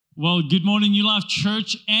Well, good morning, New Life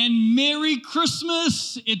Church, and Merry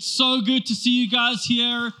Christmas. It's so good to see you guys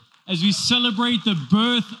here as we celebrate the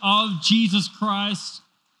birth of Jesus Christ.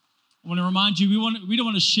 I want to remind you, we don't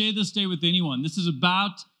want to share this day with anyone. This is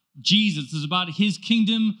about Jesus. This is about his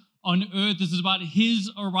kingdom on earth. This is about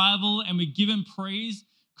his arrival, and we give him praise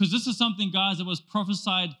because this is something, guys, that was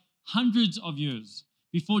prophesied hundreds of years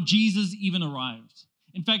before Jesus even arrived.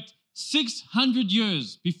 In fact, 600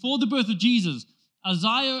 years before the birth of Jesus,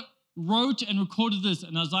 Isaiah wrote and recorded this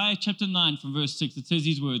in Isaiah chapter 9 from verse 6. It says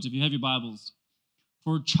these words, if you have your Bibles.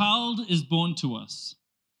 For a child is born to us,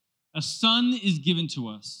 a son is given to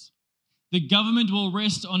us. The government will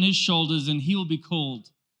rest on his shoulders, and he will be called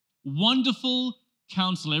Wonderful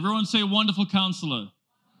Counselor. Everyone say Wonderful Counselor.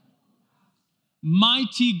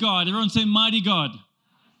 Mighty God. Everyone say Mighty God.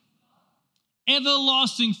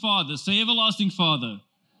 Everlasting Father. Say Everlasting Father.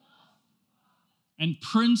 And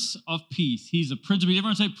Prince of Peace. He's a Prince of Peace.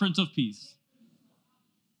 Everyone say Prince of Peace.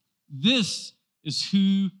 This is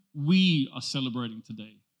who we are celebrating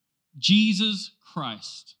today. Jesus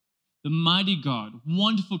Christ, the mighty God,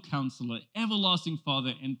 wonderful counselor, everlasting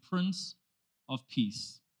Father, and Prince of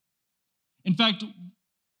Peace. In fact,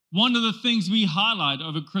 one of the things we highlight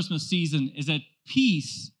over Christmas season is that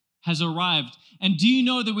peace has arrived. And do you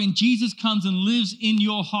know that when Jesus comes and lives in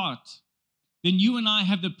your heart, then you and I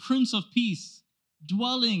have the Prince of Peace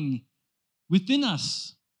dwelling within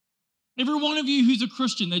us. Every one of you who's a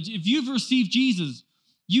Christian, that if you've received Jesus,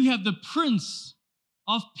 you have the Prince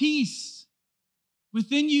of Peace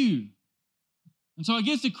within you. And so I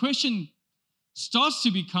guess the question starts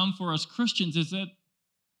to become for us Christians is that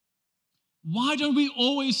why don't we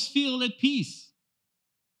always feel at peace?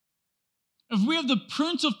 If we have the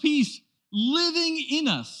Prince of Peace living in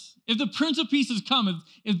us, if the Prince of Peace has come,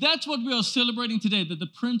 if that's what we are celebrating today, that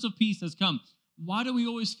the Prince of Peace has come, why do we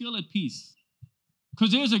always feel at peace?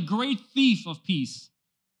 Because there's a great thief of peace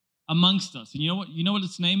amongst us. And you know what? You know what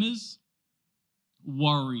its name is?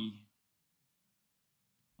 Worry.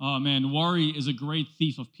 Oh man, worry is a great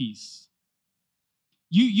thief of peace.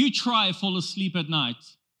 You try fall asleep at night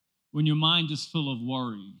when your mind is full of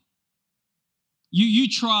worry. You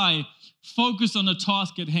try focus on a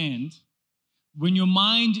task at hand when your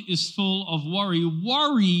mind is full of worry.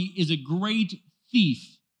 Worry is a great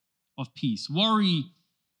thief of peace. Worry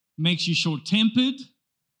makes you short-tempered,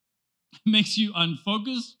 makes you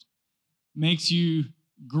unfocused, makes you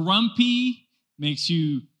grumpy, makes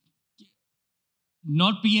you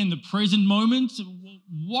not be in the present moment.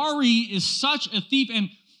 Worry is such a thief,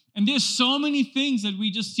 and there's so many things that we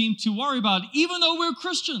just seem to worry about, even though we're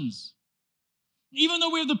Christians. Even though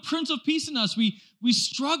we have the Prince of Peace in us, we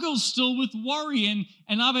struggle still with worry.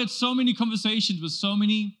 And I've had so many conversations with so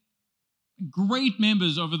many great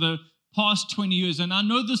members over the past 20 years, and I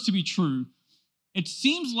know this to be true. It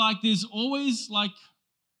seems like there's always like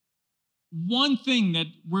one thing that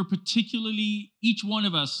we're particularly, each one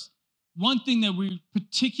of us, one thing that we're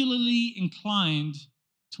particularly inclined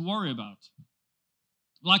to worry about.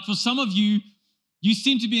 Like for some of you, you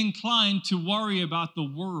seem to be inclined to worry about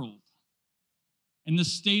the world and the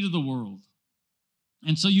state of the world.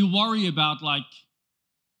 And so you worry about like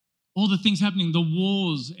all the things happening, the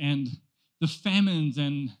wars and the famines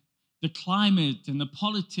and the climate and the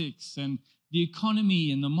politics and the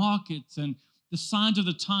economy and the markets and the signs of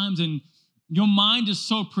the times. And your mind is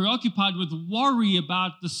so preoccupied with worry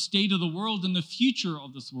about the state of the world and the future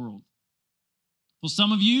of this world. For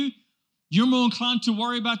some of you, you're more inclined to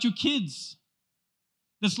worry about your kids.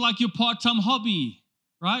 That's like your part-time hobby,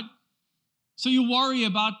 right? So you worry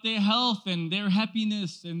about their health and their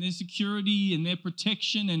happiness and their security and their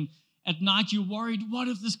protection, and at night you're worried, what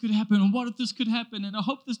if this could happen? And what if this could happen? And I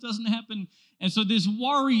hope this doesn't happen. And so there's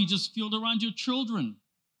worry just filled around your children.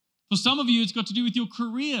 For some of you, it's got to do with your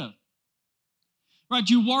career, right?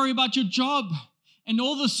 You worry about your job and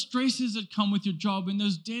all the stresses that come with your job and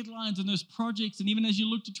those deadlines and those projects. And even as you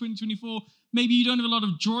look to 2024, maybe you don't have a lot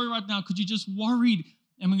of joy right now because you're just worried.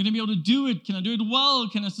 Am I going to be able to do it? Can I do it well?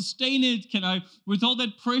 Can I sustain it? Can I, with all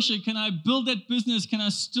that pressure, can I build that business? Can I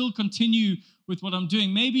still continue with what I'm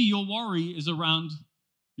doing? Maybe your worry is around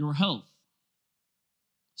your health.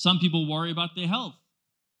 Some people worry about their health.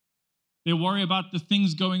 They worry about the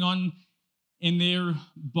things going on in their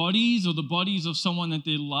bodies or the bodies of someone that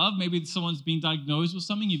they love. Maybe someone's been diagnosed with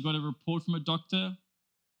something. You've got a report from a doctor,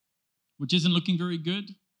 which isn't looking very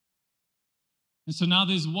good. And so now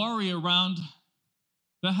there's worry around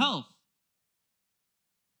the health.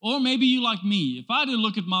 Or maybe you like me. If I had to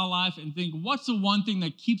look at my life and think, what's the one thing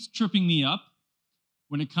that keeps tripping me up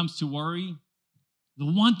when it comes to worry? The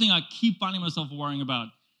one thing I keep finding myself worrying about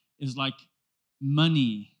is like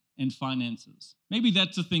money and finances. Maybe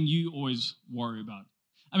that's the thing you always worry about.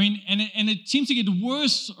 I mean, and it seems to get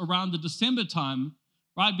worse around the December time,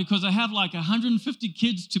 right? Because I have like 150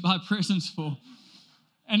 kids to buy presents for.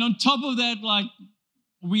 And on top of that, like,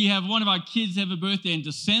 we have one of our kids have a birthday in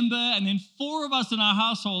December, and then 4 of us in our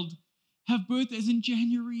household have birthdays in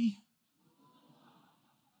January.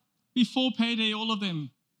 Before payday, all of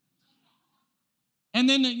them. And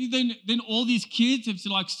then all these kids have to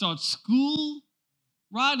like start school,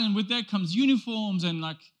 right? And with that comes uniforms and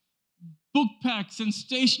like book packs and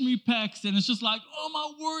stationery packs. And it's just like, oh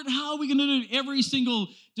my word, how are we going to do it every single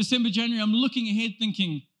December, January? I'm looking ahead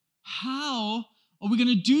thinking, how are we going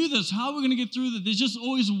to do this? How are we going to get through this? There's just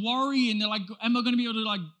always worry. And they're like, am I going to be able to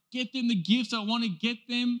like get them the gifts I want to get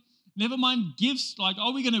them? Never mind gifts. Like,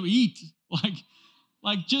 are we going to eat?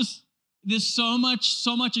 Like just, there's so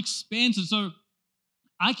much expense. And so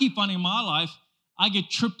I keep finding in my life, I get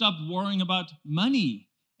tripped up worrying about money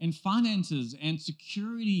and finances and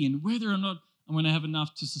security and whether or not I'm going to have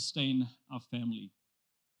enough to sustain our family.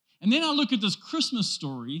 And then I look at this Christmas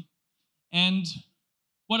story, and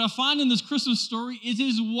what I find in this Christmas story is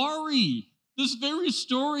his worry. This very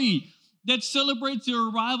story that celebrates the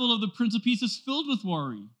arrival of the Prince of Peace is filled with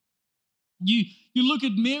worry. You look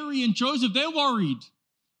at Mary and Joseph, they're worried.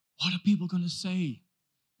 What are people going to say?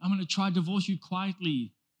 I'm going to try to divorce you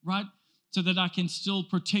quietly, right? So that I can still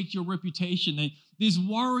protect your reputation. There's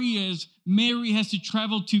worry as Mary has to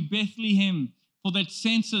travel to Bethlehem for that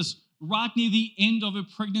census right near the end of her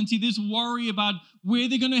pregnancy. There's worry about where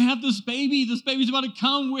they're going to have this baby. This baby's about to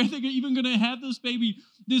come. Where they're even going to have this baby.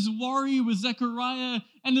 There's worry with Zechariah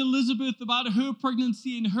and Elizabeth about her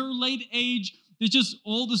pregnancy and her late age. There's just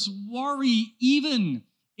all this worry, even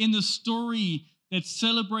in the story that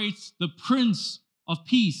celebrates the Prince of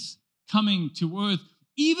Peace coming to earth.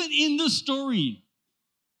 Even in this story,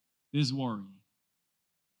 there's worry.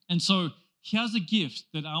 And so here's a gift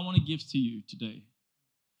that I want to give to you today.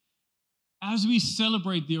 As we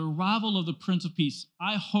celebrate the arrival of the Prince of Peace,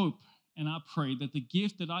 I hope and I pray that the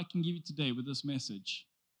gift that I can give you today with this message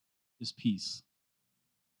is peace.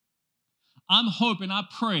 I hope and I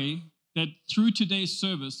pray that through today's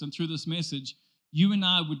service and through this message, you and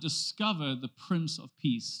I would discover the Prince of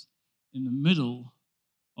Peace in the middle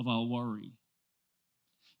of our worry.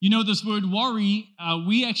 You know, this word worry,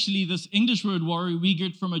 this English word worry, we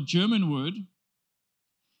get from a German word.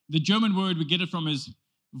 The German word we get it from is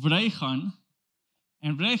vrechen,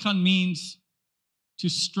 and vrechen means to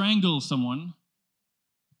strangle someone,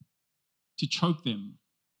 to choke them.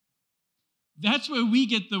 That's where we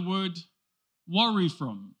get the word worry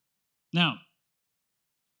from. Now,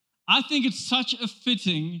 I think it's such a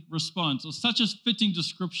fitting response or such a fitting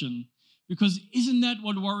description, because isn't that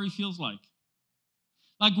what worry feels like?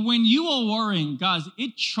 Like when you are worrying, guys,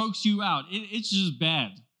 it chokes you out. It's just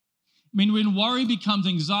bad. I mean, when worry becomes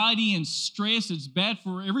anxiety and stress, it's bad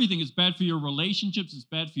for everything. It's bad for your relationships. It's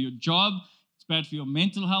bad for your job. It's bad for your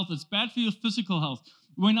mental health. It's bad for your physical health.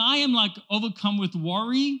 When I am like overcome with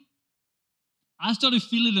worry, I start to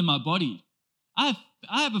feel it in my body. I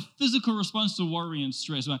have a physical response to worry and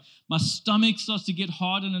stress. My stomach starts to get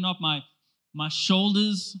hardened up. My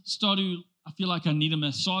shoulders I feel like I need a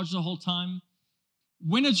massage the whole time.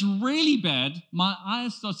 When it's really bad, my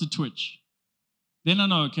eyes start to twitch. Then I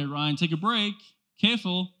know, okay, Ryan, take a break,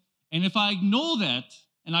 careful. And if I ignore that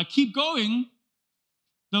and I keep going,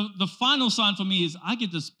 the final sign for me is I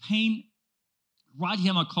get this pain right here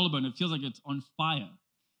on my collarbone. It feels like it's on fire.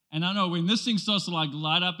 And I know when this thing starts to like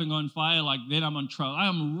light up and go on fire, like then I'm on trial. I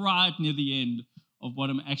am right near the end of what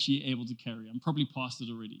I'm actually able to carry. I'm probably past it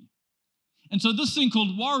already. And so this thing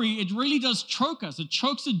called worry, it really does choke us. It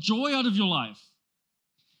chokes the joy out of your life.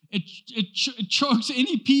 It chokes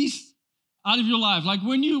any peace out of your life. Like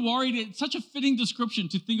when you're worried, it's such a fitting description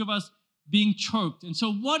to think of us being choked. And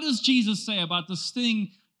so what does Jesus say about this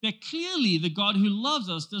thing that clearly the God who loves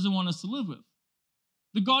us doesn't want us to live with?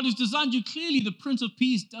 The God who's designed you, clearly the Prince of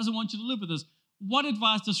Peace doesn't want you to live with us. What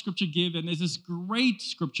advice does Scripture give? And there's this great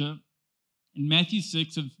scripture in Matthew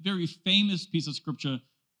 6, a very famous piece of scripture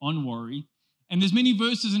on worry. And there's many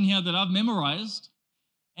verses in here that I've memorized.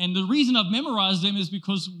 And the reason I've memorized them is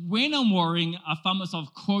because when I'm worrying, I find myself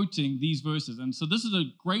quoting these verses. And so this is a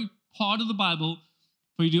great part of the Bible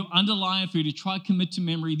for you to underline, for you to try to commit to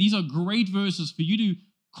memory. These are great verses for you to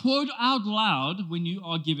quote out loud when you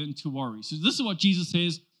are given to worry. So this is what Jesus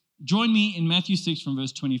says. Join me in Matthew 6 from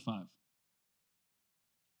verse 25.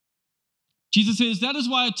 Jesus says, "That is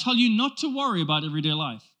why I tell you not to worry about everyday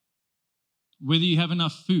life, whether you have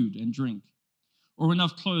enough food and drink or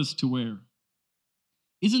enough clothes to wear.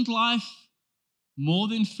 Isn't life more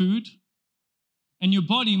than food and your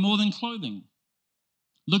body more than clothing?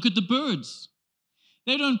 Look at the birds.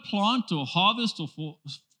 They don't plant or harvest or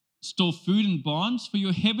store food in barns, for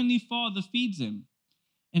your heavenly Father feeds them.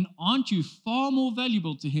 And aren't you far more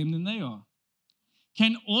valuable to him than they are?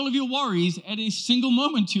 Can all of your worries add a single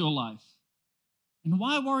moment to your life? And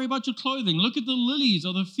why worry about your clothing? Look at the lilies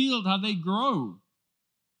of the field, how they grow.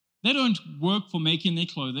 They don't work for making their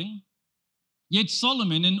clothing. Yet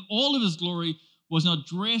Solomon, in all of his glory, was not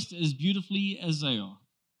dressed as beautifully as they are.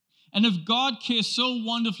 And if God cares so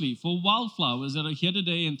wonderfully for wildflowers that are here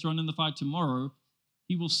today and thrown in the fire tomorrow,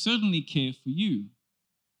 he will certainly care for you.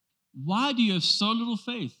 Why do you have so little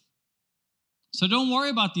faith? So don't worry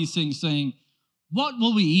about these things, saying, what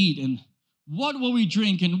will we eat, and what will we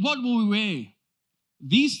drink, and what will we wear?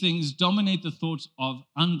 These things dominate the thoughts of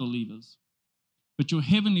unbelievers. But your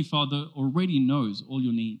heavenly Father already knows all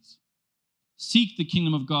your needs. Seek the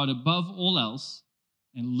kingdom of God above all else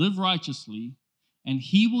and live righteously, and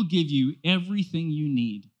he will give you everything you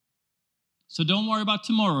need. So don't worry about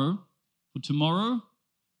tomorrow, for tomorrow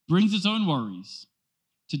brings its own worries.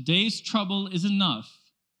 Today's trouble is enough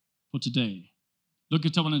for today. Look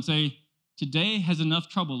at someone and say, today has enough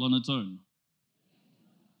trouble on its own.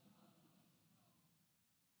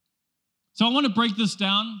 So I want to break this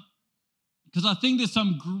down because I think there's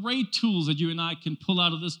some great tools that you and I can pull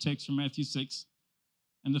out of this text from Matthew 6.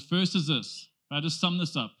 And the first is this. If I just sum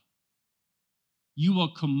this up. You are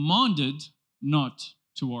commanded not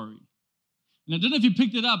to worry. And I don't know if you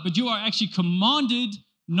picked it up, but you are actually commanded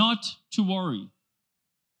not to worry.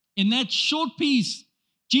 In that short piece,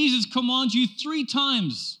 Jesus commands you 3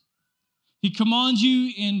 times. He commands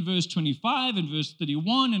you in verse 25, in verse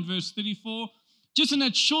 31, in verse 34. Just in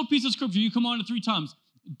that short piece of scripture, you commanded 3 times.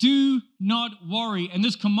 Do not worry. And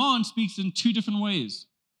this command speaks in 2 different ways.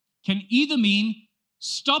 Can either mean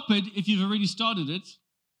stop it if you've already started it,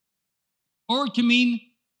 or it can mean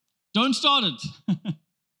don't start it.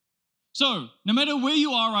 So, no matter where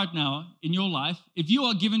you are right now in your life, if you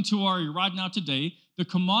are given to worry right now today, the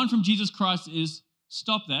command from Jesus Christ is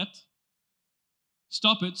stop that.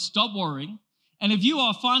 Stop it. Stop worrying. And if you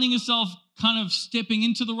are finding yourself kind of stepping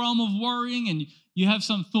into the realm of worrying and you have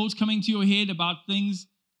some thoughts coming to your head about things,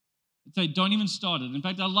 say, don't even start it. In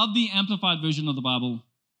fact, I love the Amplified version of the Bible.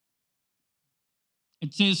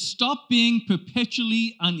 It says, stop being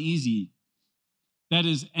perpetually uneasy, that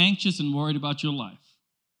is, anxious and worried about your life.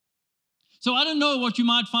 So I don't know what you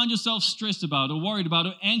might find yourself stressed about or worried about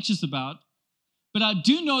or anxious about, but I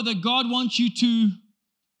do know that God wants you to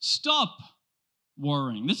stop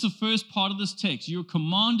worrying. This is the first part of this text. You're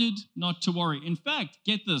commanded not to worry. In fact,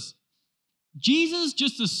 get this. Jesus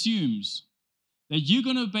just assumes that you're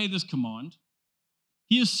going to obey this command.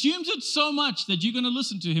 He assumes it so much that you're going to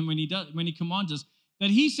listen to him when he commands us, that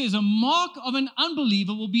he says a mark of an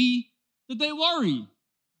unbeliever will be that they worry.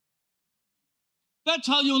 That's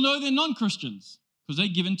how you'll know they're non-Christians, because they're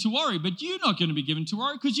given to worry. But you're not going to be given to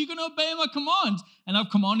worry because you're going to obey my commands, and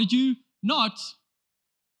I've commanded you not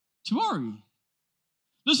to worry.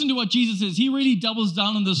 Listen to what Jesus says. He really doubles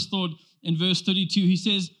down on this thought in verse 32. He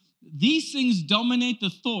says, these things dominate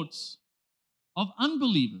the thoughts of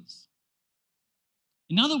unbelievers.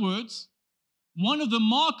 In other words, one of the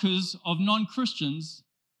markers of non-Christians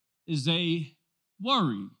is they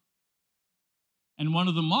worry. And one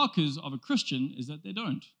of the markers of a Christian is that they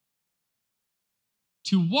don't.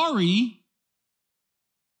 To worry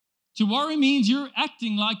means you're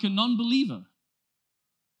acting like a non-believer.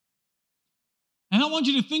 And I want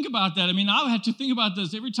you to think about that. I mean, I had to think about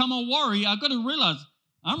this. Every time I worry, I've got to realize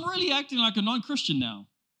I'm really acting like a non-Christian now.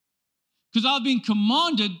 Because I've been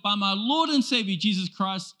commanded by my Lord and Savior, Jesus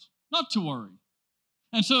Christ, not to worry.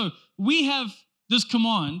 And so we have this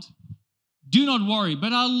command, do not worry.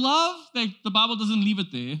 But I love that the Bible doesn't leave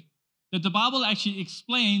it there, that the Bible actually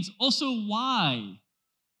explains also why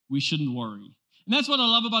we shouldn't worry. And that's what I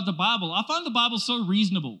love about the Bible. I find the Bible so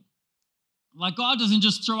reasonable. Like God doesn't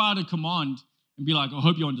just throw out a command and be like, I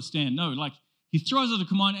hope you understand. No, like he throws out a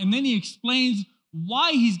command and then he explains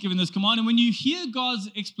why he's given this command. And when you hear God's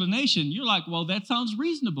explanation, you're like, well, that sounds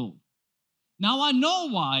reasonable. Now I know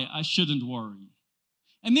why I shouldn't worry.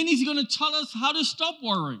 And then he's going to tell us how to stop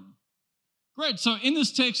worrying. Great. So in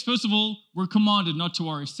this text, first of all, we're commanded not to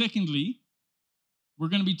worry. Secondly, we're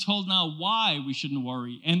going to be told now why we shouldn't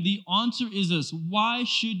worry. And the answer is this. Why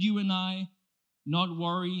should you and I not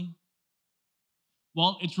worry?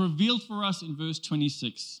 Well, it's revealed for us in verse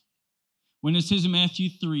 26. When it says in Matthew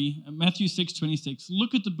 6:26,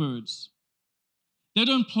 look at the birds. They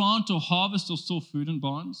don't plant or harvest or store food in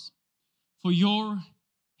barns, for your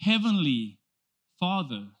heavenly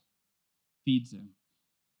Father feeds them.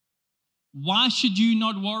 Why should you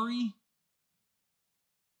not worry?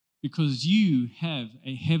 Because you have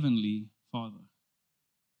a heavenly Father.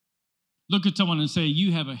 Look at someone and say,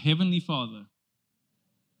 you have a heavenly Father.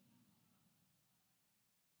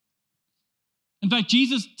 In fact,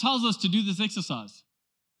 Jesus tells us to do this exercise.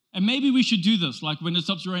 And maybe we should do this, like when it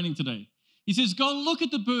stops raining today. He says, go look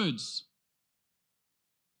at the birds.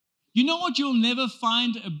 You know what you'll never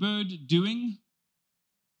find a bird doing?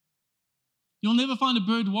 You'll never find a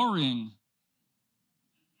bird worrying.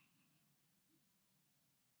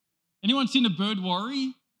 Anyone seen a bird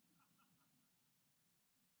worry?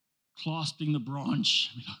 Clasping the branch.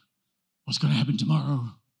 What's going to happen tomorrow?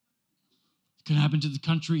 What's going to happen to the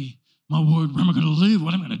country? My word, where am I going to live?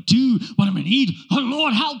 What am I going to do? What am I going to eat? Oh,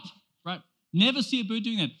 Lord, help! Right? Never see a bird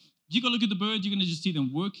doing that. If you go look at the birds, you're going to just see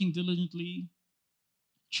them working diligently,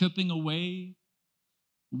 chirping away,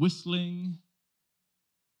 whistling,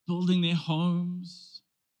 building their homes,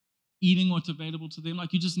 eating what's available to them.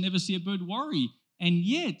 Like you just never see a bird worry. And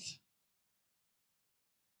yet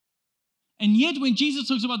when Jesus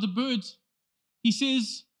talks about the birds, he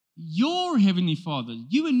says, your heavenly Father,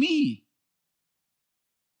 you and me.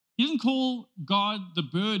 He doesn't call God the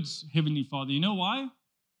birds' heavenly Father. You know why?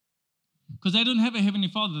 Because they don't have a heavenly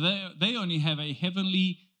Father. They only have a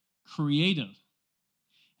heavenly Creator.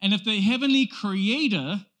 And if the heavenly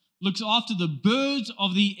Creator looks after the birds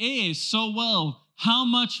of the air so well, how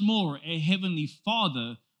much more a heavenly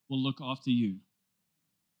Father will look after you?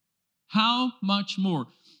 How much more?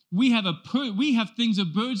 We have things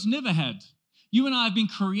that birds never had. You and I have been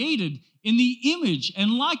created in the image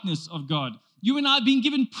and likeness of God. You and I have been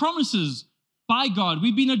given promises by God.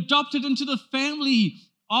 We've been adopted into the family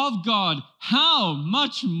of God. How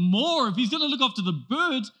much more, if he's going to look after the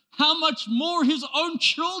birds, how much more his own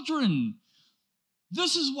children?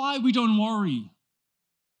 This is why we don't worry.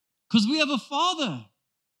 Because we have a Father.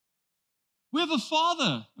 We have a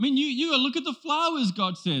Father. I mean, you look at the flowers,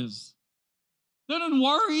 God says. They don't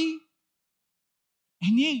worry.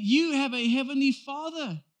 And yet you have a heavenly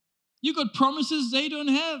Father. You got promises they don't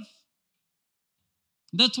have.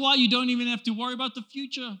 That's why you don't even have to worry about the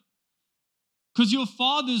future. Because your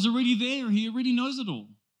Father is already there. He already knows it all.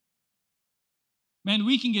 Man,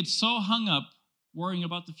 we can get so hung up worrying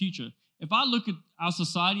about the future. If I look at our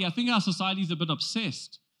society, I think our society is a bit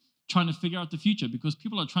obsessed trying to figure out the future because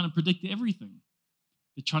people are trying to predict everything.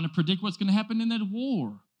 They're trying to predict what's going to happen in that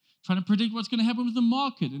war, trying to predict what's going to happen with the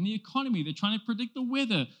market and the economy. They're trying to predict the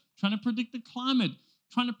weather, trying to predict the climate,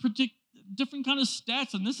 trying to predict different kind of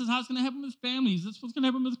stats. And this is how it's going to happen with families. This is what's going to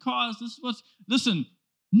happen with cars. Listen,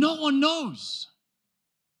 no one knows.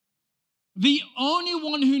 The only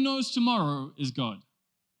one who knows tomorrow is God.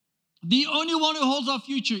 The only one who holds our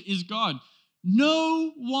future is God.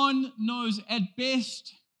 No one knows. At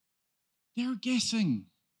best, they're guessing.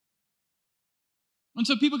 And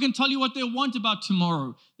so people can tell you what they want about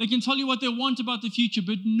tomorrow. They can tell you what they want about the future,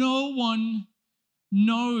 but no one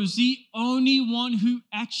knows. The only one who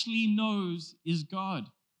actually knows is God.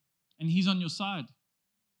 And he's on your side.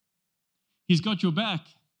 He's got your back.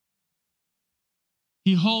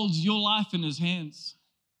 He holds your life in his hands.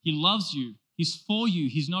 He loves you. He's for you.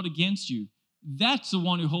 He's not against you. That's the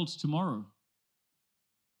one who holds tomorrow.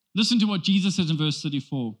 Listen to what Jesus says in verse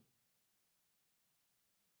 34.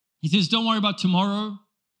 He says, don't worry about tomorrow,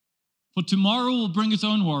 for tomorrow will bring its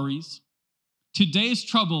own worries. Today's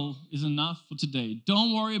trouble is enough for today.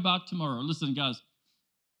 Don't worry about tomorrow. Listen, guys,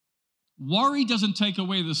 worry doesn't take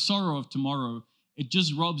away the sorrow of tomorrow. It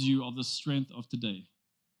just robs you of the strength of today.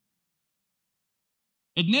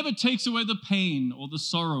 It never takes away the pain or the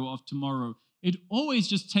sorrow of tomorrow. It always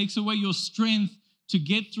just takes away your strength to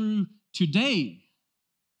get through today.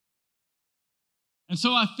 And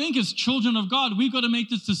so I think as children of God, we've got to make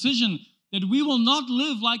this decision that we will not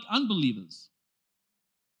live like unbelievers.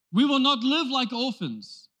 We will not live like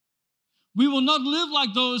orphans. We will not live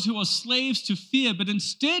like those who are slaves to fear, but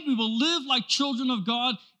instead we will live like children of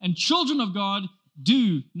God, and children of God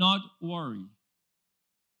do not worry.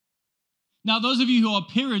 Now, those of you who are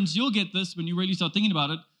parents, you'll get this when you really start thinking about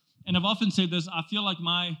it. And I've often said this, I feel like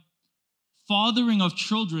my fathering of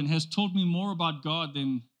children has taught me more about God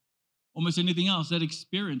than almost anything else, that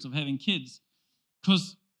experience of having kids.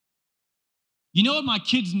 Because you know what my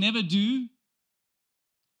kids never do?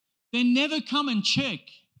 They never come and check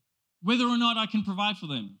whether or not I can provide for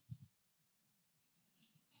them.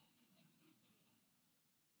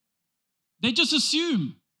 They just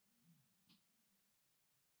assume.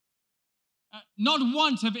 Not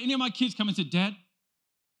once have any of my kids come and said, Dad,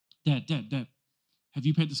 have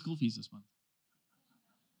you paid the school fees this month?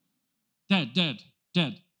 Dad,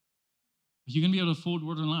 are you going to be able to afford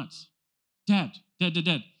water and lights? Dad,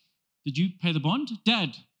 did you pay the bond?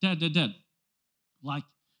 Dad. Like,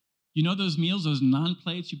 You know those meals, those 9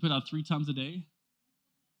 plates you put out 3 times a day?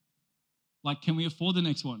 Like, can we afford the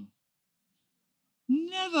next one?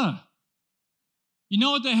 Never. You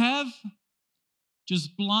know what they have?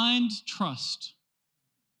 Just blind trust.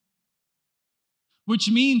 Which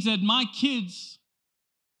means that my kids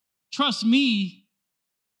trust me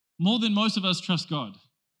more than most of us trust God.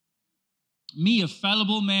 Me, a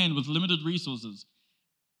fallible man with limited resources.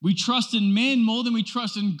 We trust in men more than we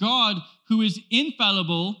trust in God, who is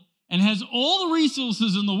infallible and has all the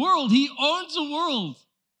resources in the world. He owns the world.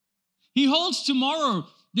 He holds tomorrow.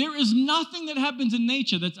 There is nothing that happens in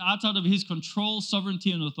nature that's outside of his control,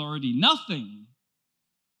 sovereignty, and authority. Nothing.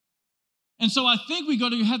 And so I think we got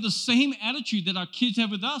to have the same attitude that our kids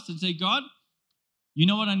have with us and say, God, you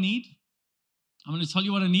know what I need? I'm going to tell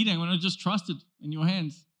you what I need. I'm going to just trust it in your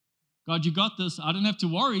hands. God, you got this. I don't have to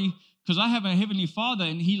worry because I have a heavenly Father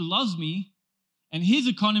and he loves me. And his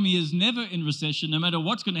economy is never in recession, no matter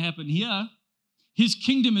what's going to happen here. His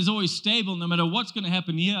kingdom is always stable, no matter what's going to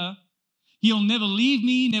happen here. He'll never leave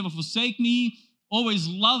me, never forsake me, always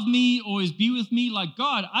love me, always be with me. Like,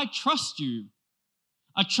 God, I trust you.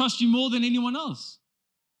 I trust you more than anyone else.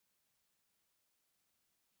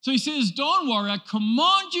 So he says, don't worry. I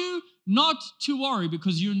command you not to worry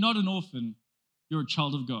because you're not an orphan. You're a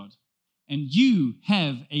child of God. And you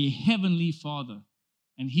have a heavenly Father.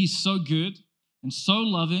 And he's so good and so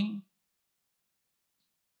loving.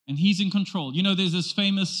 And he's in control. You know, there's this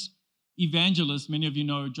famous evangelist, many of you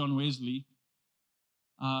know John Wesley,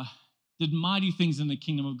 did mighty things in the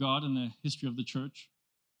kingdom of God in the history of the church.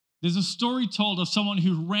 There's a story told of someone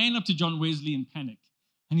who ran up to John Wesley in panic.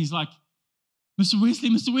 And he's like, Mr.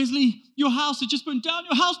 Wesley, your house has just burned down.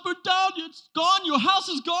 Your house burned down. It's gone. Your house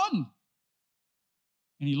is gone.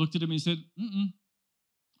 And he looked at him and he said,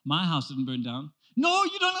 my house didn't burn down. No,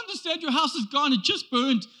 you don't understand. Your house is gone. It just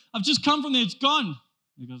burned. I've just come from there. It's gone.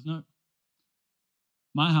 He goes, no,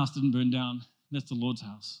 my house didn't burn down. That's the Lord's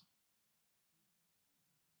house.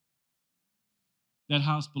 That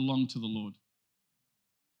house belonged to the Lord.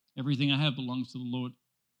 Everything I have belongs to the Lord.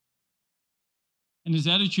 And his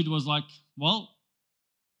attitude was like, well,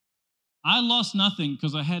 I lost nothing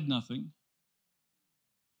because I had nothing.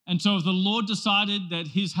 And so if the Lord decided that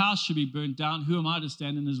his house should be burnt down, who am I to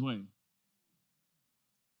stand in his way?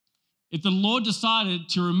 If the Lord decided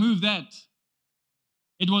to remove that,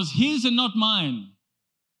 it was his and not mine.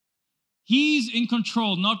 He's in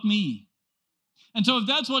control, not me. And so if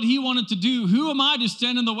that's what he wanted to do, who am I to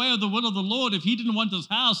stand in the way of the will of the Lord? If he didn't want this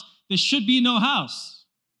house, there should be no house.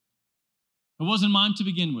 It wasn't mine to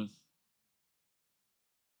begin with.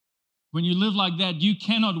 When you live like that, you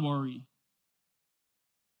cannot worry.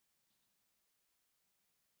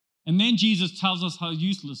 And then Jesus tells us how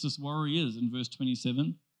useless this worry is in verse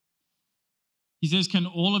 27. He says, can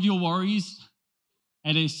all of your worries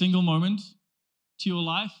add a single moment to your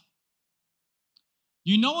life?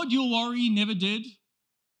 You know what your worry never did?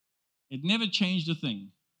 It never changed a thing.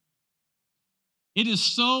 It is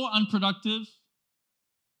so unproductive.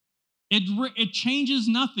 It changes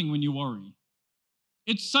nothing when you worry.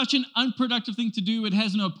 It's such an unproductive thing to do. It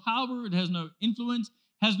has no power. It has no influence.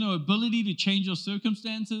 Has no ability to change your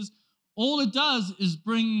circumstances. All it does is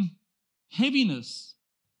bring heaviness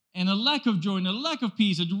and a lack of joy and a lack of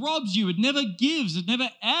peace. It robs you. It never gives. It never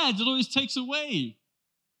adds. It always takes away.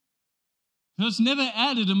 So it's never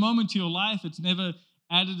added a moment to your life. It's never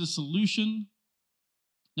added a solution.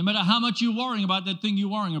 No matter how much you're worrying about that thing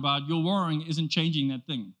you're worrying about, your worrying isn't changing that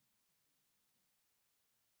thing.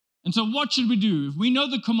 And so what should we do? If we know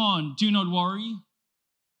the command, do not worry,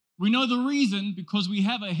 we know the reason because we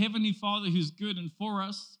have a heavenly Father who's good and for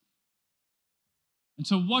us. And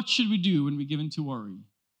so what should we do when we give into worry?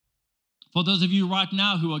 For those of you right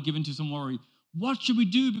now who are given to some worry, what should we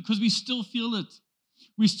do? Because we still feel it.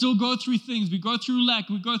 We still go through things. We go through lack.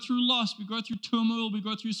 We go through loss. We go through turmoil. We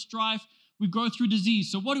go through strife. We go through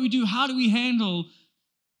disease. So what do we do? How do we handle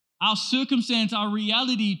our circumstance, our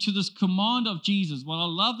reality to this command of Jesus? Well, I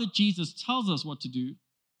love that Jesus tells us what to do.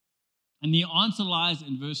 And the answer lies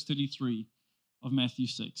in verse 33 of Matthew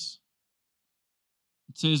 6.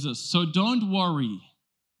 It says this, so don't worry,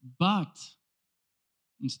 but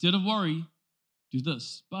instead of worry, do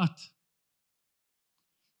this, but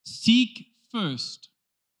seek first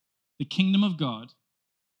the kingdom of God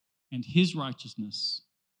and his righteousness.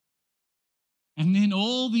 And then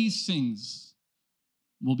all these things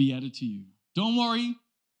will be added to you. Don't worry.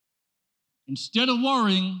 Instead of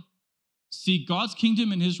worrying, seek God's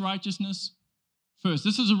kingdom and his righteousness first.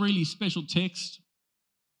 This is a really special text.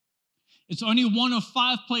 It's only one of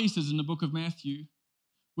 5 places in the book of Matthew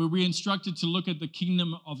where we're instructed to look at the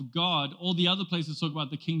kingdom of God. All the other places talk about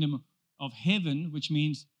the kingdom of heaven, which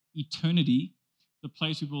means eternity, the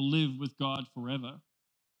place we will live with God forever.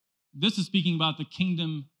 This is speaking about the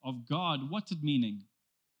kingdom of God. What's it meaning?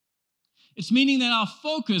 It's meaning that our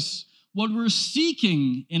focus, what we're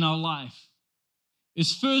seeking in our life,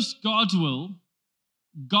 is first God's will,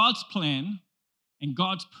 God's plan, and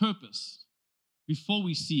God's purpose before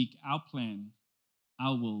we seek our plan,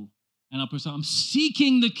 our will, and our purpose. I'm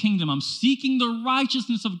seeking the kingdom. I'm seeking the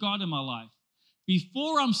righteousness of God in my life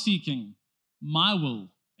before I'm seeking my will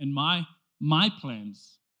and my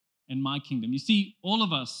plans and my kingdom. You see, all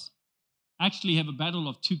of us actually have a battle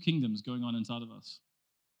of two kingdoms going on inside of us.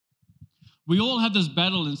 We all have this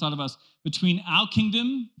battle inside of us between our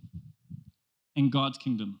kingdom and God's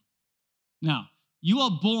kingdom. Now, you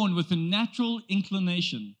are born with a natural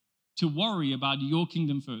inclination to worry about your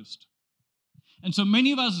kingdom first. And so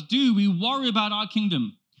many of us do. We worry about our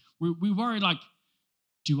kingdom. We worry like,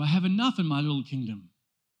 do I have enough in my little kingdom?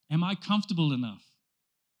 Am I comfortable enough?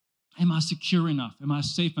 Am I secure enough? Am I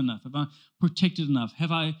safe enough? Am I protected enough?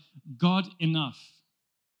 Have I got enough?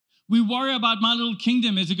 We worry about my little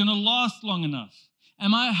kingdom. Is it going to last long enough?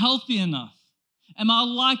 Am I healthy enough? Am I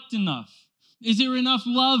liked enough? Is there enough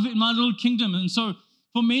love in my little kingdom? And so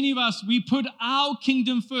for many of us, we put our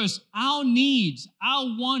kingdom first, our needs, our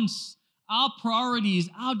wants, our priorities,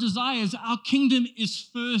 our desires. Our kingdom is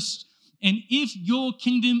first. And if your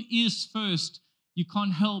kingdom is first, you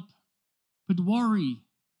can't help but worry.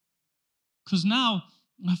 Because now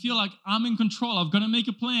I feel like I'm in control. I've got to make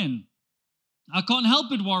a plan. I can't help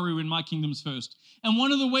but worry when my kingdom's first. And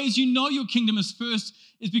one of the ways you know your kingdom is first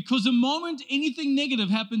is because the moment anything negative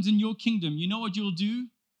happens in your kingdom, you know what you'll do?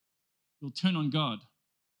 You'll turn on God.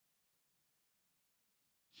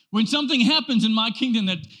 When something happens in my kingdom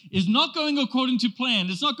that is not going according to plan,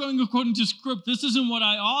 it's not going according to script, this isn't what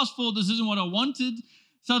I asked for, this isn't what I wanted,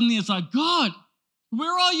 suddenly it's like, God,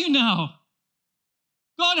 where are you now?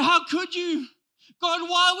 God, how could you? God,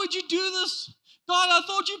 why would you do this? God, I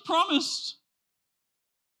thought you promised.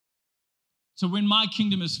 So when my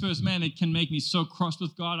kingdom is first, man, it can make me so cross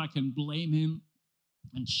with God. I can blame him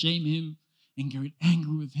and shame him and get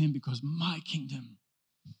angry with him because my kingdom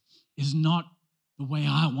is not the way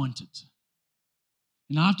I want it.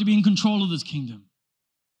 And I have to be in control of this kingdom.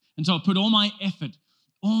 And so I put all my effort,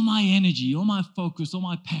 all my energy, all my focus, all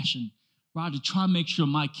my passion, right, to try and make sure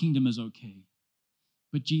my kingdom is okay.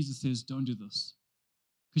 But Jesus says, don't do this,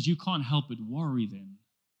 because you can't help but worry then.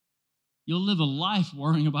 You'll live a life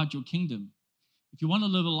worrying about your kingdom. If you want to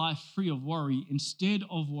live a life free of worry, instead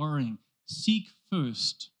of worrying, seek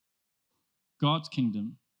first God's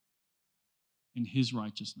kingdom and his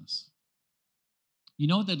righteousness. You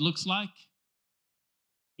know what that looks like?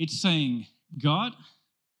 It's saying, God,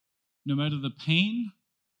 no matter the pain,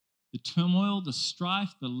 the turmoil, the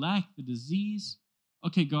strife, the lack, the disease,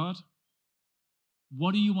 okay, God,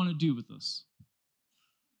 what do you want to do with this?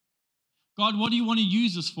 God, what do you want to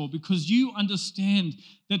use this for? Because you understand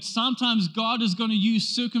that sometimes God is going to use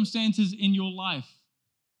circumstances in your life.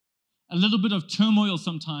 A little bit of turmoil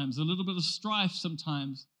sometimes, a little bit of strife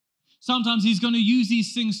sometimes. Sometimes he's going to use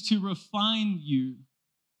these things to refine you.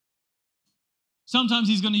 Sometimes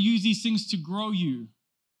he's going to use these things to grow you,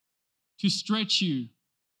 to stretch you,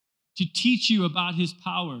 to teach you about his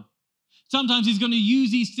power. Sometimes he's going to use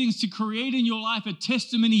these things to create in your life a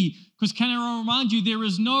testimony, because can I remind you, there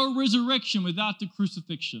is no resurrection without the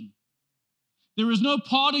crucifixion. There is no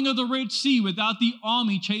parting of the Red Sea without the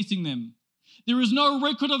army chasing them. There is no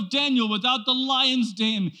record of Daniel without the lion's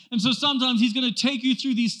den. And so sometimes he's going to take you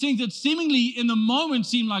through these things that seemingly in the moment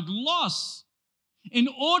seem like loss in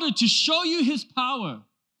order to show you his power.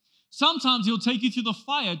 Sometimes he'll take you through the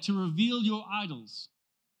fire to reveal your idols,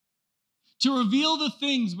 to reveal the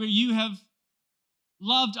things where you have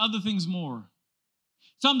loved other things more.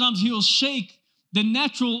 Sometimes he'll shake the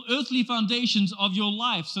natural earthly foundations of your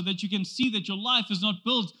life so that you can see that your life is not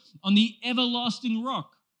built on the everlasting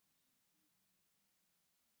rock.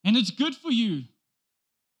 And it's good for you.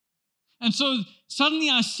 And so suddenly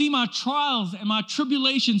I see my trials and my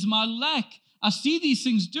tribulations, my lack. I see these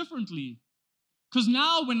things differently. Because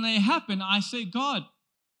now when they happen, I say, God,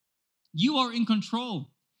 you are in control.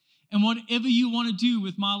 And whatever you want to do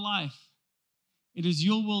with my life, it is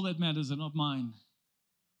your will that matters and not mine.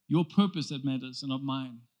 Your purpose that matters and not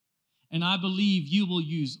mine. And I believe you will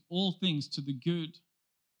use all things to the good,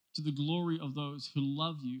 to the glory of those who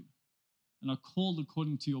love you and are called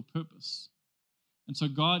according to your purpose. And so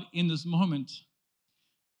God, in this moment,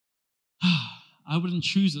 I wouldn't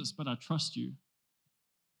choose this, but I trust you.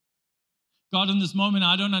 God, in this moment,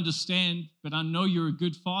 I don't understand, but I know you're a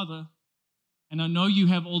good father. And I know you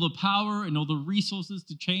have all the power and all the resources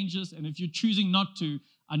to change this. And if you're choosing not to,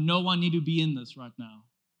 I know I need to be in this right now.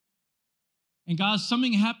 And guys,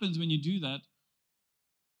 something happens when you do that.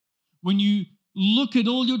 When you look at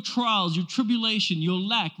all your trials, your tribulation, your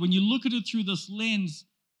lack, when you look at it through this lens,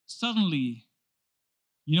 suddenly,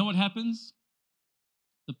 you know what happens?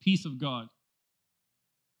 The peace of God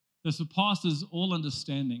that surpasses all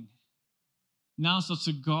understanding now starts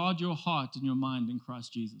to guard your heart and your mind in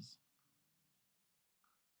Christ Jesus.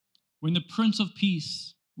 When the Prince of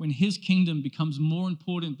Peace, when his kingdom becomes more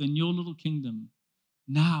important than your little kingdom,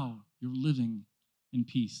 now you're living in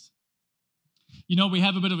peace. You know, we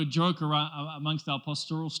have a bit of a joke around amongst our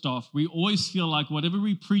pastoral staff. We always feel like whatever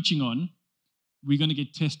we're preaching on, we're going to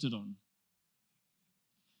get tested on.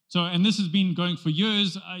 So, and this has been going for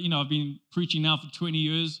years. I've been preaching now for 20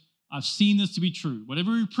 years. I've seen this to be true.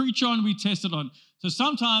 Whatever we preach on, we test it on. So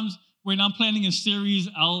sometimes when I'm planning a series,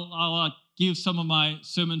 I'll give some of my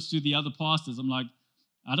sermons to the other pastors. I'm like,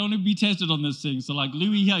 I don't want to be tested on this thing. So like,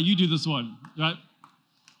 Louis, here, you do this one, right?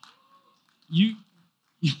 You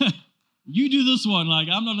do this one. Like,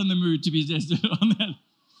 I'm not in the mood to be tested on that.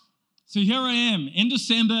 So here I am in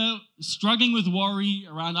December, struggling with worry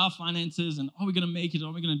around our finances and are we going to make it?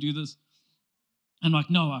 Are we going to do this? I'm like,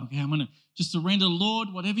 no, okay, I'm going to just surrender, Lord,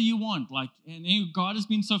 whatever you want. Like, and God has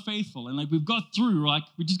been so faithful. And like, we've got through, like,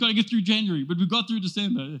 we just got to get through January, but we got through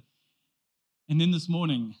December. And then this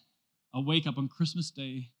morning, I wake up on Christmas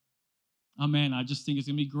Day. Oh man, I just think it's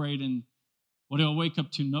going to be great. And what do I wake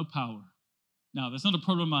up to? No power. Now, that's not a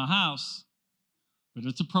problem in my house, but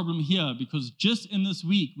it's a problem here because just in this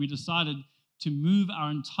week, we decided to move our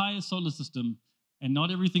entire solar system and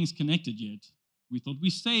not everything's connected yet. We thought we're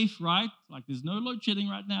safe, right? Like there's no load shedding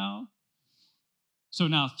right now. So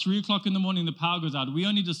now 3 o'clock in the morning, the power goes out. We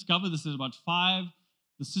only discovered this at about 5.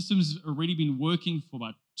 The system's already been working for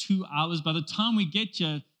about 2 hours. By the time we get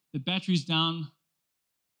here, the battery's down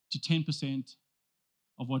to 10%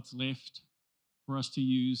 of what's left for us to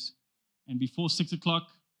use. And before 6 o'clock,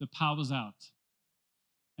 the power's out.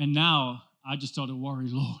 And now I just started to worry,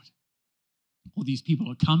 Lord, all these people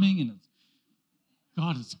are coming and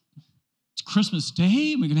it's Christmas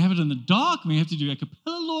Day, and we're going to have it in the dark, and we have to do a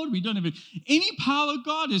cappella, Lord. We don't have any power,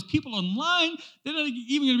 God. There's people online. They're not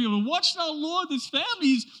even going to be able to watch now, Lord. There's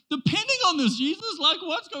families depending on this, Jesus. Like,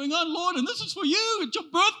 what's going on, Lord? And this is for you. It's your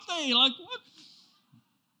birthday. Like, what?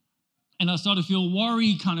 And I started to feel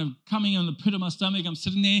worry kind of coming on the pit of my stomach. I'm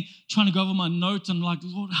sitting there trying to go over my notes. I'm like,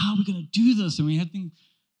 Lord, how are we going to do this? And we had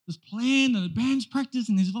this plan and the band's practice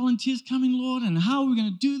and there's volunteers coming, Lord. And how are we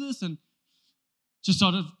going to do this? And just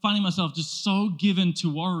started finding myself just so given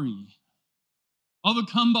to worry,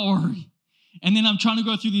 overcome by worry. And then I'm trying to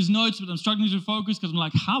go through these notes, but I'm struggling to focus because I'm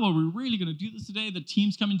like, how are we really going to do this today? The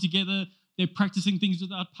team's coming together. They're practicing things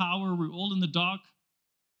without power. We're all in the dark.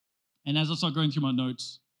 And as I start going through my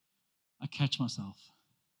notes, I catch myself.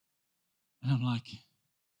 And I'm like,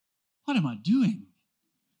 what am I doing?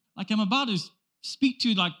 Like I'm about to speak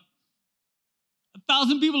to like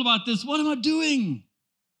 1,000 people about this. What am I doing?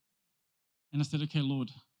 And I said, okay,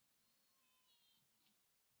 Lord,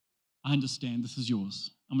 I understand this is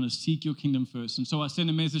yours. I'm going to seek your kingdom first. And so I sent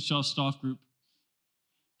a message to our staff group.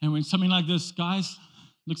 And when something like this, guys,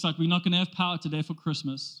 looks like we're not going to have power today for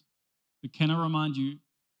Christmas, but can I remind you,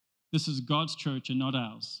 this is God's church and not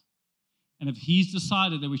ours. And if he's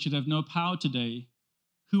decided that we should have no power today,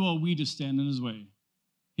 who are we to stand in his way?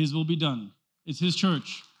 His will be done. It's his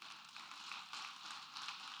church.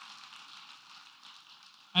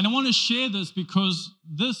 And I want to share this because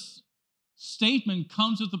this statement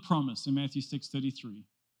comes with the promise in Matthew 6:33,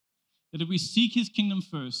 that if we seek his kingdom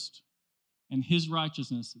first and his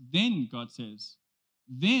righteousness, then, God says,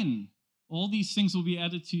 then all these things will be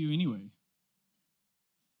added to you anyway.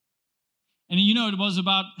 And you know, it was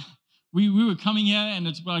about, we were coming here and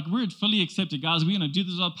it's like, we're fully accepted, guys. We're going to do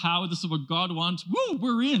this with our power. This is what God wants. Woo,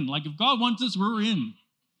 we're in. Like if God wants us, we're in.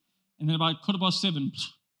 And then about 7:15,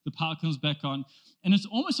 the power comes back on. And it's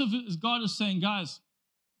almost as God is saying, guys,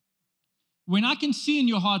 when I can see in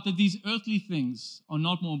your heart that these earthly things are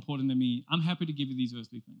not more important than me, I'm happy to give you these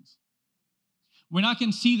earthly things. When I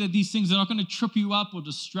can see that these things are not going to trip you up or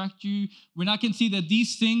distract you, when I can see that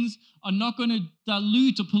these things are not going to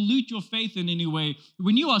dilute or pollute your faith in any way,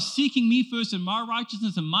 when you are seeking me first and my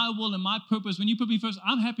righteousness and my will and my purpose, when you put me first,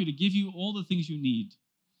 I'm happy to give you all the things you need.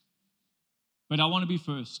 But I want to be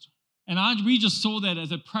first. And we just saw that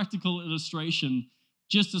as a practical illustration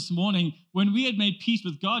just this morning. When we had made peace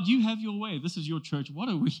with God, you have your way. This is your church. What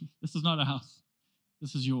are we? This is not a house.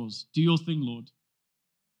 This is yours. Do your thing, Lord.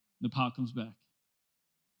 The power comes back.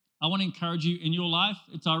 I want to encourage you in your life.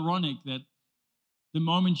 It's ironic that the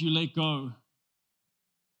moment you let go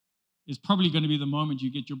is probably going to be the moment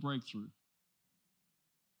you get your breakthrough.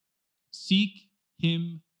 Seek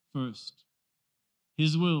him first.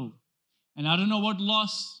 His will. And I don't know what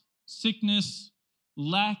loss, sickness,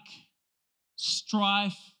 lack,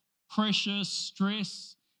 strife, pressure,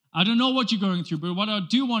 stress, I don't know what you're going through, but what I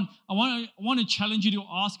want to challenge you to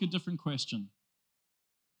ask a different question.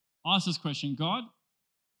 Ask this question: God,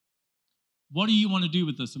 what do you want to do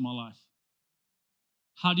with this in my life?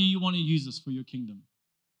 How do you want to use this for your kingdom?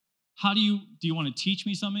 Do you want to teach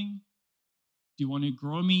me something? Do you want to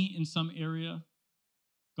grow me in some area?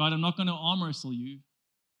 God, I'm not going to arm wrestle you.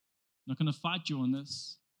 I'm not going to fight you on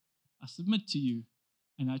this. I submit to you,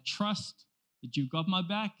 and I trust that you've got my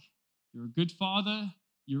back. You're a good father.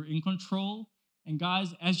 You're in control. And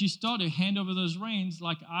guys, as you start to hand over those reins,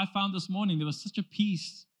 like I found this morning, there was such a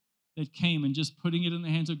peace that came in just putting it in the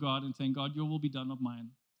hands of God and saying, God, your will be done, not mine.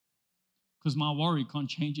 Because my worry can't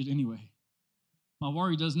change it anyway. My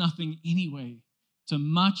worry does nothing anyway. It's a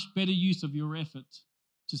much better use of your effort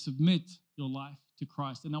to submit your life to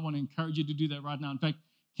Christ. And I want to encourage you to do that right now. In fact,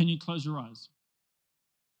 can you close your eyes?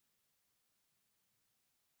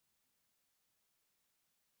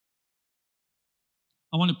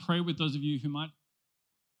 I want to pray with those of you who might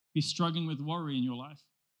be struggling with worry in your life.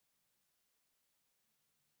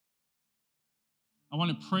 I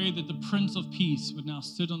want to pray that the Prince of Peace would now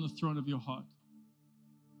sit on the throne of your heart.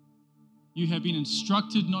 You have been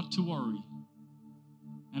instructed not to worry.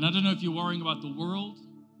 And I don't know if you're worrying about the world,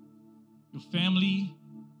 your family,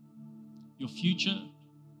 your future,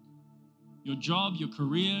 your job, your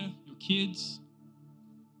career, your kids,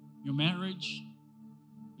 your marriage,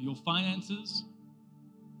 your finances.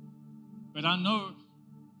 But I know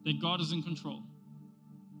that God is in control.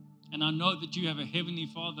 And I know that you have a heavenly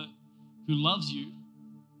Father who loves you,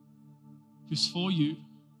 who's for you,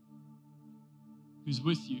 who's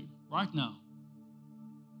with you right now.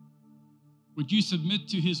 Would you submit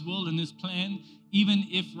to his will and his plan, even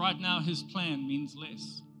if right now his plan means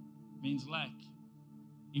less, means lack,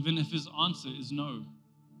 even if his answer is no?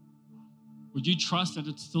 Would you trust that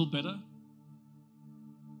it's still better?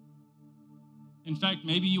 In fact,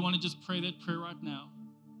 maybe you want to just pray that prayer right now.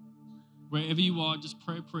 Wherever you are, just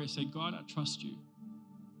pray a prayer. Say, God, I trust you.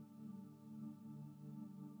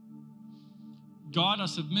 God, I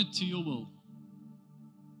submit to your will.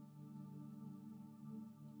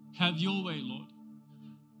 Have your way, Lord.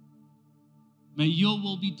 May your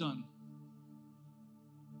will be done.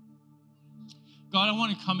 God, I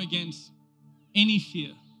want to come against any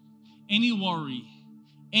fear, any worry,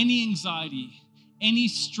 any anxiety, any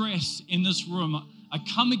stress in this room. I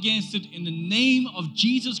come against it in the name of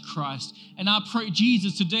Jesus Christ. And I pray,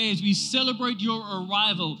 Jesus, today as we celebrate your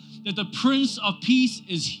arrival, that the Prince of Peace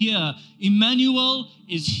is here. Emmanuel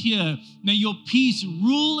is here. May your peace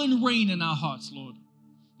rule and reign in our hearts, Lord.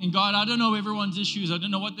 And God, I don't know everyone's issues. I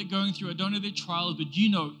don't know what they're going through. I don't know their trials, but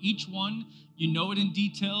you know each one. You know it in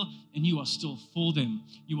detail, and you are still for them.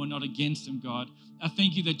 You are not against them, God. I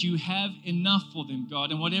thank you that you have enough for them,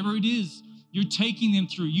 God. And whatever it is you're taking them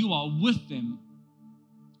through, you are with them.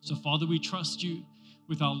 So, Father, we trust you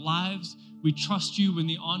with our lives. We trust you when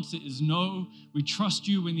the answer is no. We trust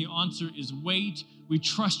you when the answer is wait. We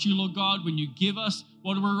trust you, Lord God, when you give us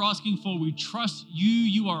what we're asking for. We trust you.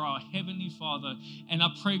 You are our Heavenly Father. And I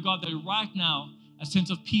pray, God, that right now a sense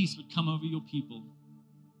of peace would come over your people.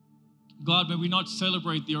 God, may we not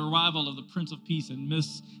celebrate the arrival of the Prince of Peace and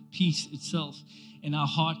miss peace itself in our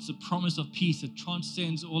hearts, the promise of peace that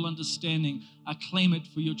transcends all understanding. I claim it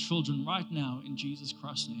for your children right now in Jesus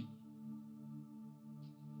Christ's name.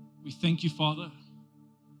 We thank you, Father,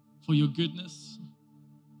 for your goodness.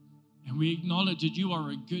 And we acknowledge that you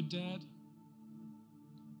are a good dad.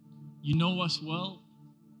 You know us well.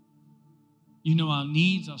 You know our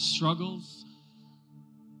needs, our struggles.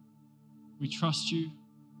 We trust you.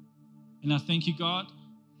 And I thank you, God,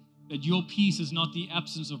 that your peace is not the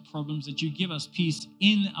absence of problems, that you give us peace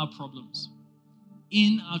in our problems,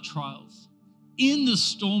 in our trials, in the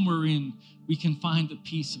storm we're in. We can find the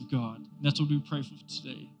peace of God. And that's what we pray for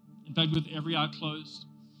today. In fact, with every eye closed,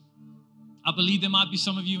 I believe there might be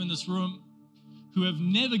some of you in this room who have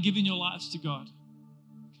never given your lives to God.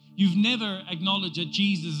 You've never acknowledged that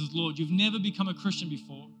Jesus is Lord. You've never become a Christian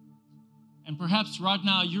before. And perhaps right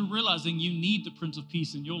now you're realizing you need the Prince of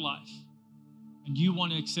Peace in your life and you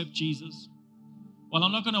want to accept Jesus. Well,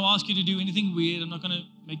 I'm not going to ask you to do anything weird. I'm not going to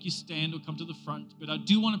make you stand or come to the front, but I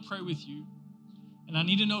do want to pray with you. And I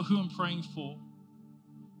need to know who I'm praying for.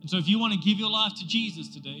 And so if you want to give your life to Jesus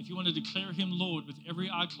today, if you want to declare him Lord with every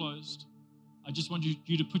eye closed, I just want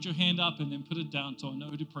you to put your hand up and then put it down so I know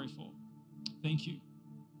who to pray for. Thank you.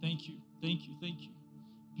 Thank you. Thank you. Thank you.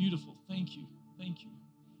 Beautiful. Thank you. Thank you.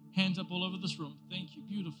 Hands up all over this room. Thank you.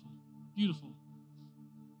 Beautiful. Beautiful.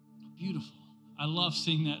 Beautiful. I love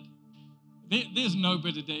seeing that. There's no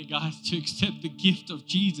better day, guys, to accept the gift of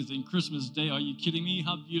Jesus than Christmas Day. Are you kidding me?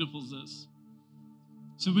 How beautiful is this?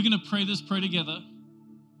 So we're going to pray this prayer together.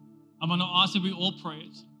 I'm going to ask that we all pray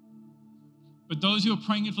it. But those who are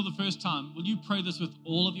praying it for the first time, will you pray this with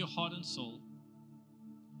all of your heart and soul?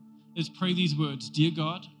 Let's pray these words. Dear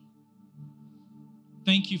God,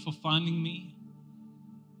 thank you for finding me.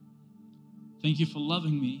 Thank you for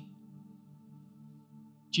loving me.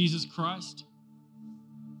 Jesus Christ,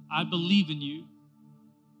 I believe in you.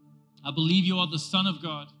 I believe you are the Son of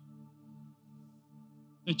God,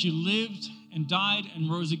 that you lived and died and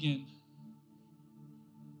rose again.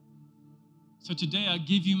 So today I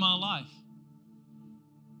give you my life.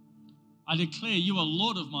 I declare you are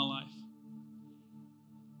Lord of my life.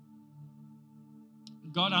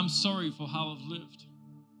 God, I'm sorry for how I've lived.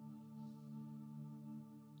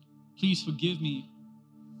 Please forgive me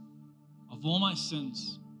of all my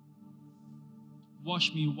sins.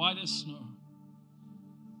 Wash me white as snow.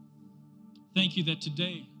 Thank you that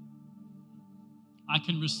today I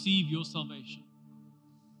can receive your salvation.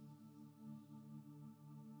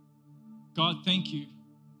 God, thank you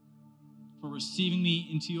for receiving me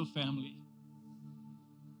into your family.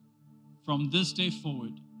 From this day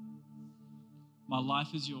forward, my life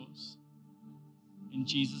is yours. In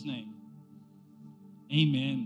Jesus' name, amen.